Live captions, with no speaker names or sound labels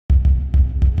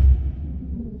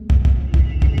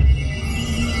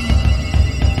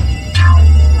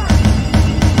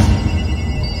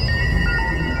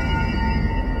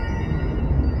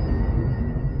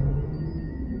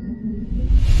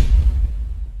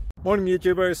Morning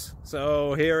YouTubers.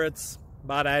 So here it's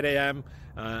about 8 a.m.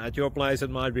 At your place it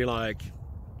might be like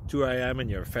 2 a.m. and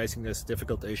you're facing this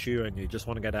difficult issue and you just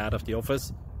want to get out of the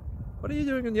office. What are you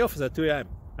doing in the office at 2 a.m.?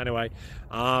 Anyway,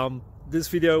 this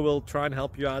video will try and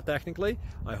help you out technically.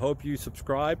 I hope you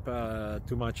subscribe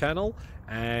to my channel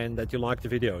and that you like the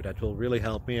video. That will really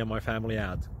help me and my family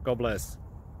out. God bless.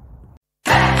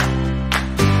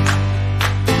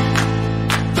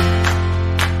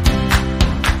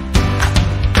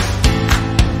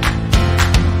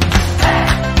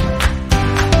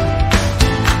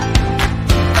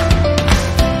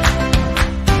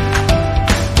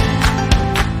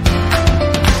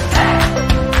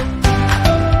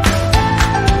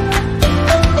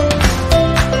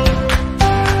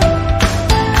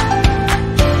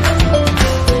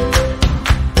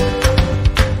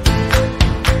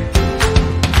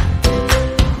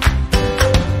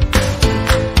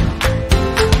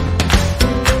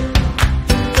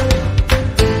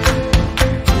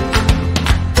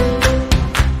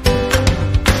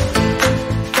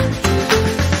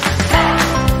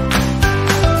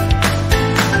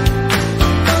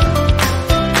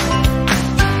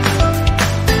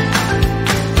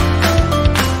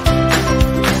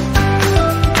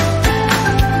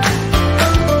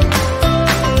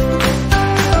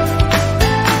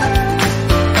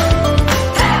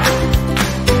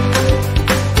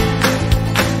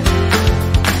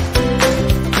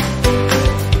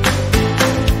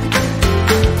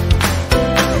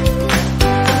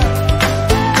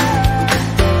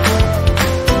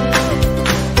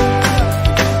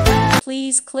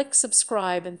 Please click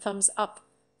subscribe and thumbs up.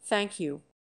 Thank you.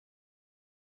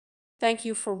 Thank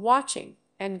you for watching,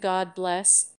 and God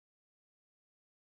bless.